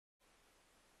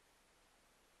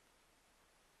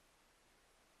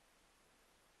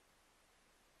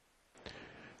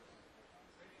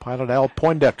Pilot Al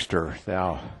Poindexter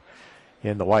now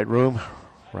in the white room,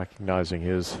 recognizing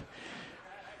his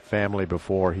family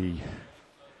before he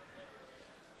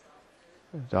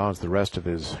dons the rest of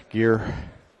his gear.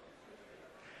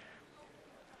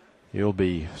 He'll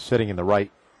be sitting in the right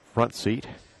front seat.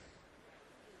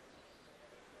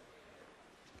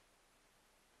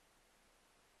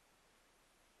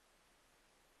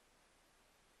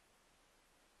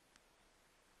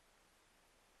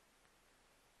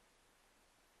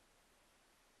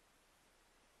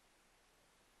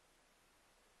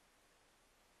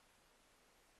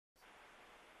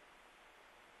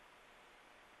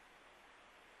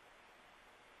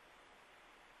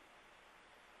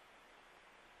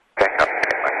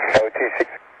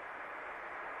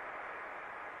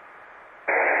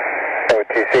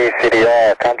 OTC,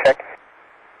 CDR, contact.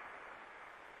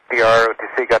 CDR,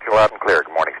 OTC, got you loud and clear.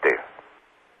 Good morning, Steve.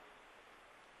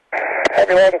 Have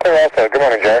you loud and clear also. Good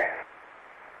morning, Jerry.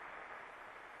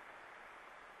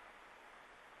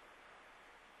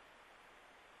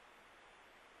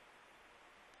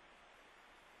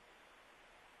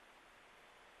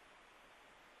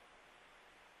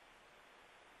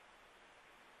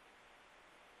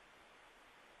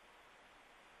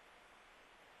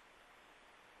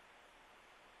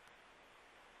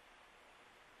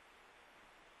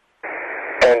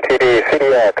 NTD,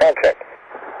 CDR, contact.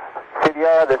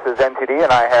 CDR, this is NTD,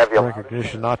 and I have your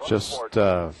recognition not just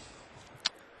of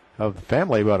the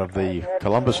family, but of the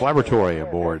Columbus Laboratory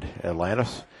aboard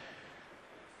Atlantis.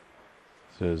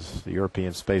 This is the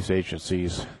European Space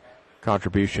Agency's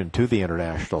contribution to the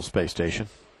International Space Station.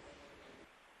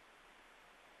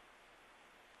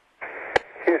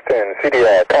 Houston,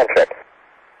 CDR, contact.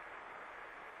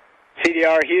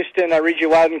 CDR, Houston, I read you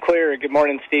loud and clear. Good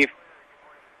morning, Steve.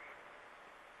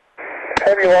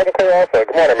 Have you loud and clear also.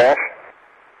 Good morning, Matt.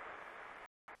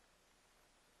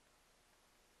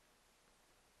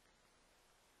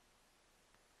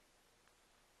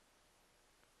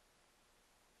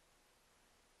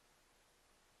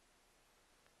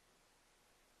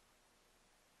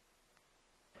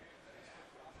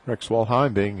 Rex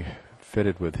Walheim being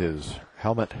fitted with his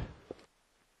helmet.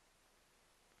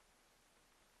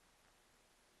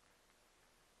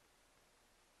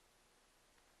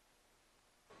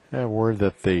 And word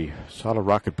that the solid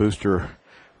rocket booster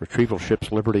retrieval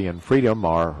ships Liberty and Freedom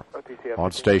are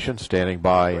on station, standing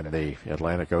by in the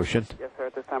Atlantic Ocean. Yes, sir.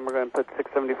 At this time, we're going to put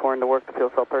 674 into work to fuel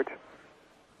cell purge.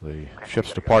 The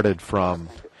ships departed from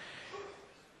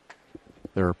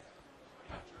their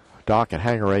dock at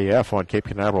Hangar AF on Cape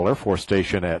Canaveral Air Force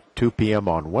Station at 2 p.m.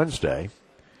 on Wednesday,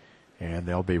 and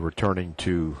they'll be returning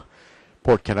to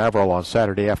Port Canaveral on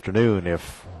Saturday afternoon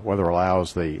if weather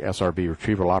allows the SRB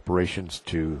retrieval operations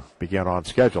to begin on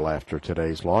schedule after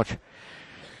today's launch.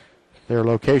 Their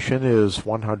location is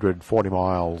 140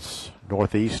 miles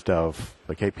northeast of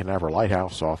the Cape Canaveral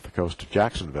Lighthouse off the coast of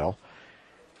Jacksonville.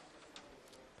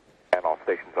 And all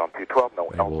stations on 212. No,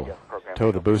 they will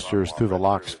tow the boosters through the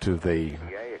locks to the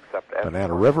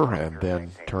Banana River and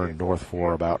then turn north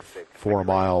for about 4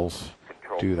 miles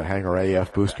to the Hangar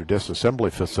AF booster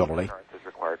disassembly facility.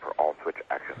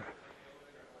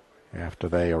 After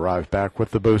they arrive back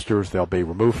with the boosters, they'll be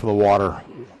removed from the water,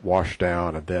 washed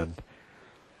down, and then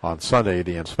on Sunday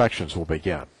the inspections will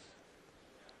begin.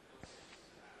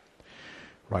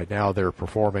 Right now they're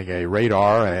performing a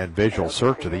radar and visual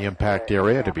search of the impact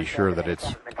area to be sure that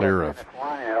it's clear of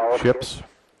ships.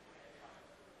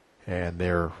 And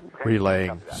they're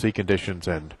relaying sea conditions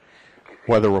and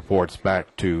weather reports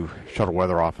back to Shuttle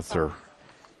Weather Officer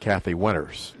Kathy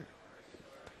Winters.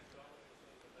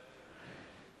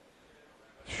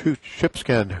 Ships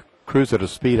can cruise at a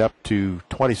speed up to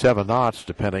 27 knots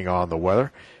depending on the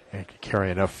weather and can carry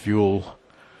enough fuel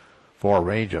for a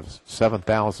range of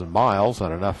 7,000 miles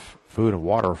and enough food and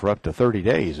water for up to 30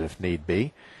 days if need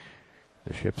be.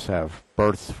 The ships have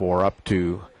berths for up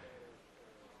to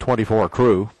 24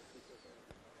 crew.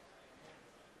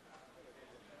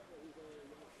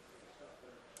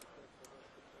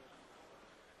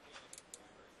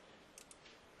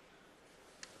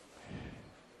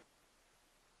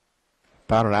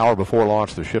 About an hour before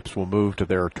launch, the ships will move to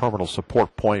their terminal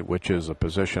support point, which is a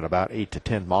position about 8 to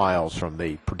 10 miles from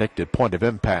the predicted point of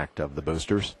impact of the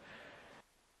boosters.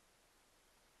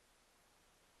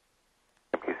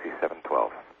 MQC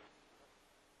 712.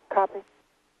 Copy.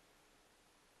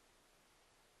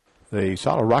 The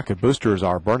solid rocket boosters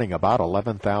are burning about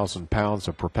 11,000 pounds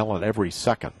of propellant every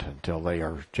second until they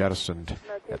are jettisoned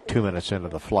at 2 minutes into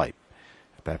the flight.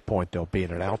 At that point, they'll be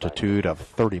at an altitude of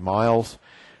 30 miles.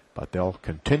 But they'll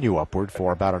continue upward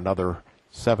for about another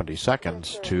 70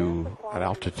 seconds to an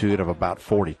altitude of about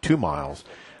 42 miles.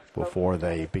 before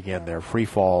they begin their free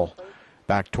fall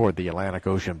back toward the Atlantic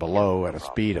Ocean below at a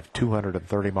speed of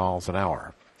 230 miles an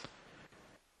hour.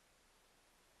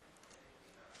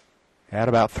 At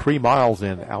about 3 miles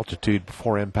in altitude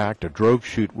before impact, a drogue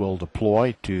chute will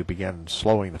deploy to begin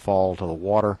slowing the fall to the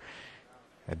water.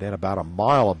 And then about a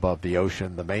mile above the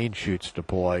ocean, the main chutes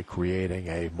deploy, creating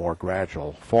a more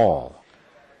gradual fall.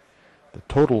 The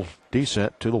total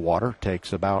descent to the water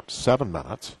takes about 7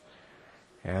 minutes,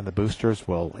 and the boosters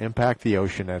will impact the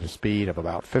ocean at a speed of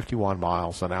about 51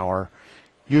 miles an hour,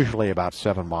 usually about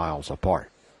 7 miles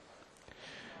apart.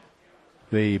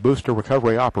 The booster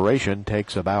recovery operation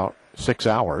takes about 6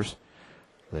 hours.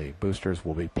 The boosters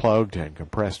will be plugged and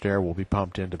compressed air will be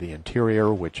pumped into the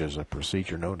interior, which is a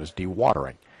procedure known as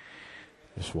dewatering.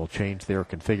 This will change their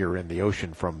configure in the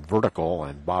ocean from vertical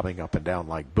and bobbing up and down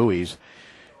like buoys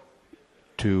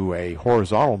to a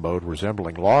horizontal mode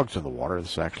resembling logs in the water.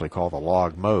 This is actually called the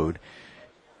log mode,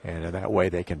 and in that way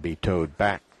they can be towed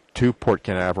back to Port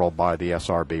Canaveral by the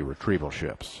SRB retrieval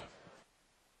ships.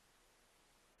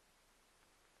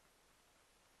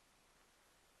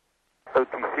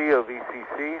 OTC,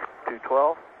 OVCC,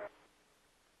 212.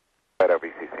 Right,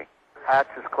 OVCC. Hatch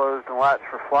is closed and latch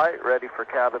for flight, ready for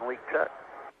cabin leak check.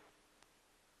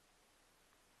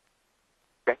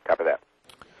 Okay, copy that.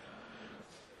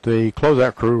 The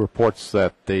closeout crew reports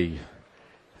that the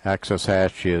access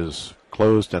hatch is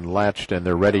closed and latched, and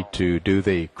they're ready to do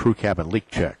the crew cabin leak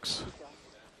checks.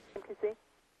 MTC?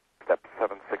 Step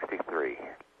 763.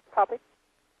 Copy.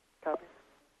 Copy.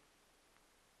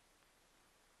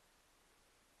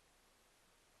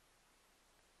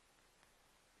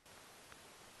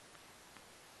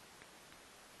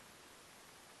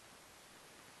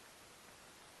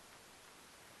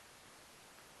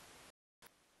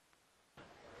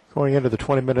 Going into the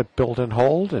 20-minute built-in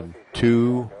hold, and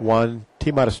 2, 1,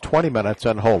 T-minus 20 minutes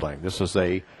and holding. This is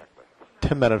a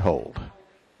 10-minute hold.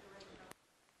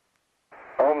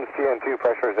 Home CN2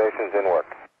 pressurization's in work.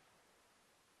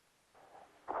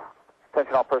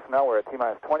 Attention all personnel, we're at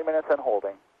T-minus 20 minutes and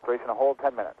holding. Duration of hold,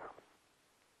 10 minutes.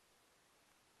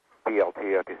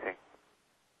 BLT, OTC.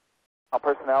 All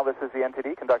personnel, this is the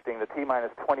NTD conducting the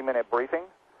T-minus 20-minute briefing.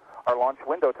 Our launch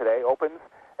window today opens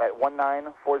at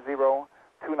 194029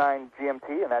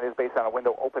 GMT, and that is based on a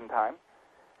window open time.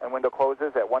 And window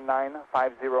closes at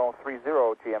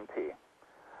 195030 GMT.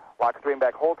 Lock stream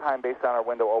back hold time based on our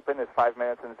window open is 5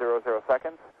 minutes and 00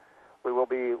 seconds. We will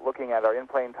be looking at our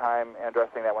in-plane time and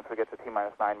addressing that once we get to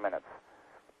T-minus 9 minutes.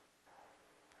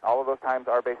 All of those times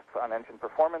are based on engine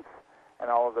performance,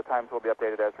 and all of the times will be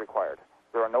updated as required.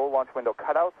 There are no launch window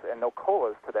cutouts and no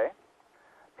COLAs today.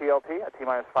 TLT at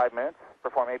T-minus 5 minutes.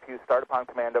 Perform APU start upon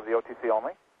command of the OTC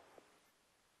only.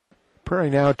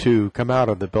 Preparing now to come out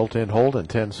of the built-in hold in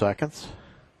 10 seconds.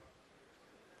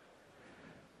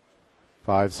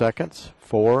 5 seconds.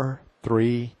 4,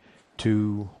 3,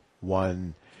 2,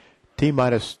 1.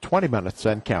 T-minus 20 minutes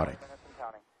and counting.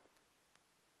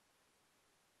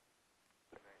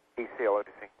 ECL,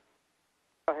 OTC.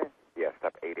 Go ahead. Yeah,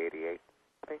 step 888.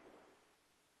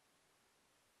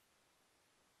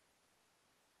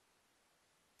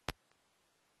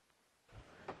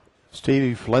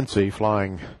 Steve Lindsay,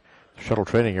 flying shuttle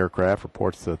training aircraft,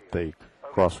 reports that the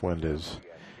crosswind is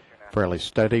fairly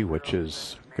steady, which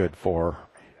is good for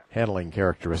handling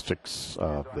characteristics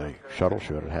of the shuttle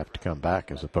should it have to come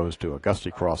back, as opposed to a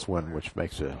gusty crosswind, which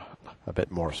makes it a bit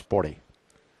more sporty.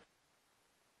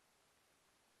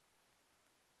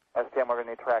 STM, we're going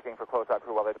to need tracking for closeout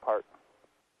crew while they depart.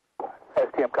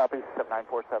 STM copies,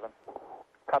 7947.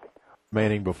 Copy.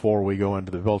 Remaining before we go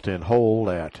into the built-in hold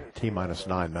at T-minus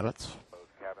 9 minutes.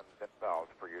 Cabin vent valves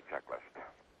for your checklist.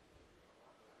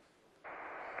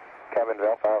 Cabin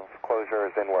valve closure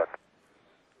is in work.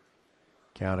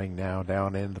 Counting now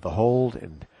down into the hold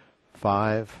in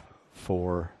 5,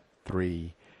 4,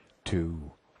 3,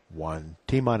 2, 1.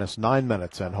 T-minus 9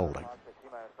 minutes and holding.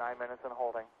 T-minus 9 minutes and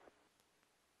holding.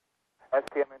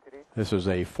 STM NTD. This is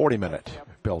a 40-minute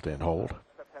built-in hold.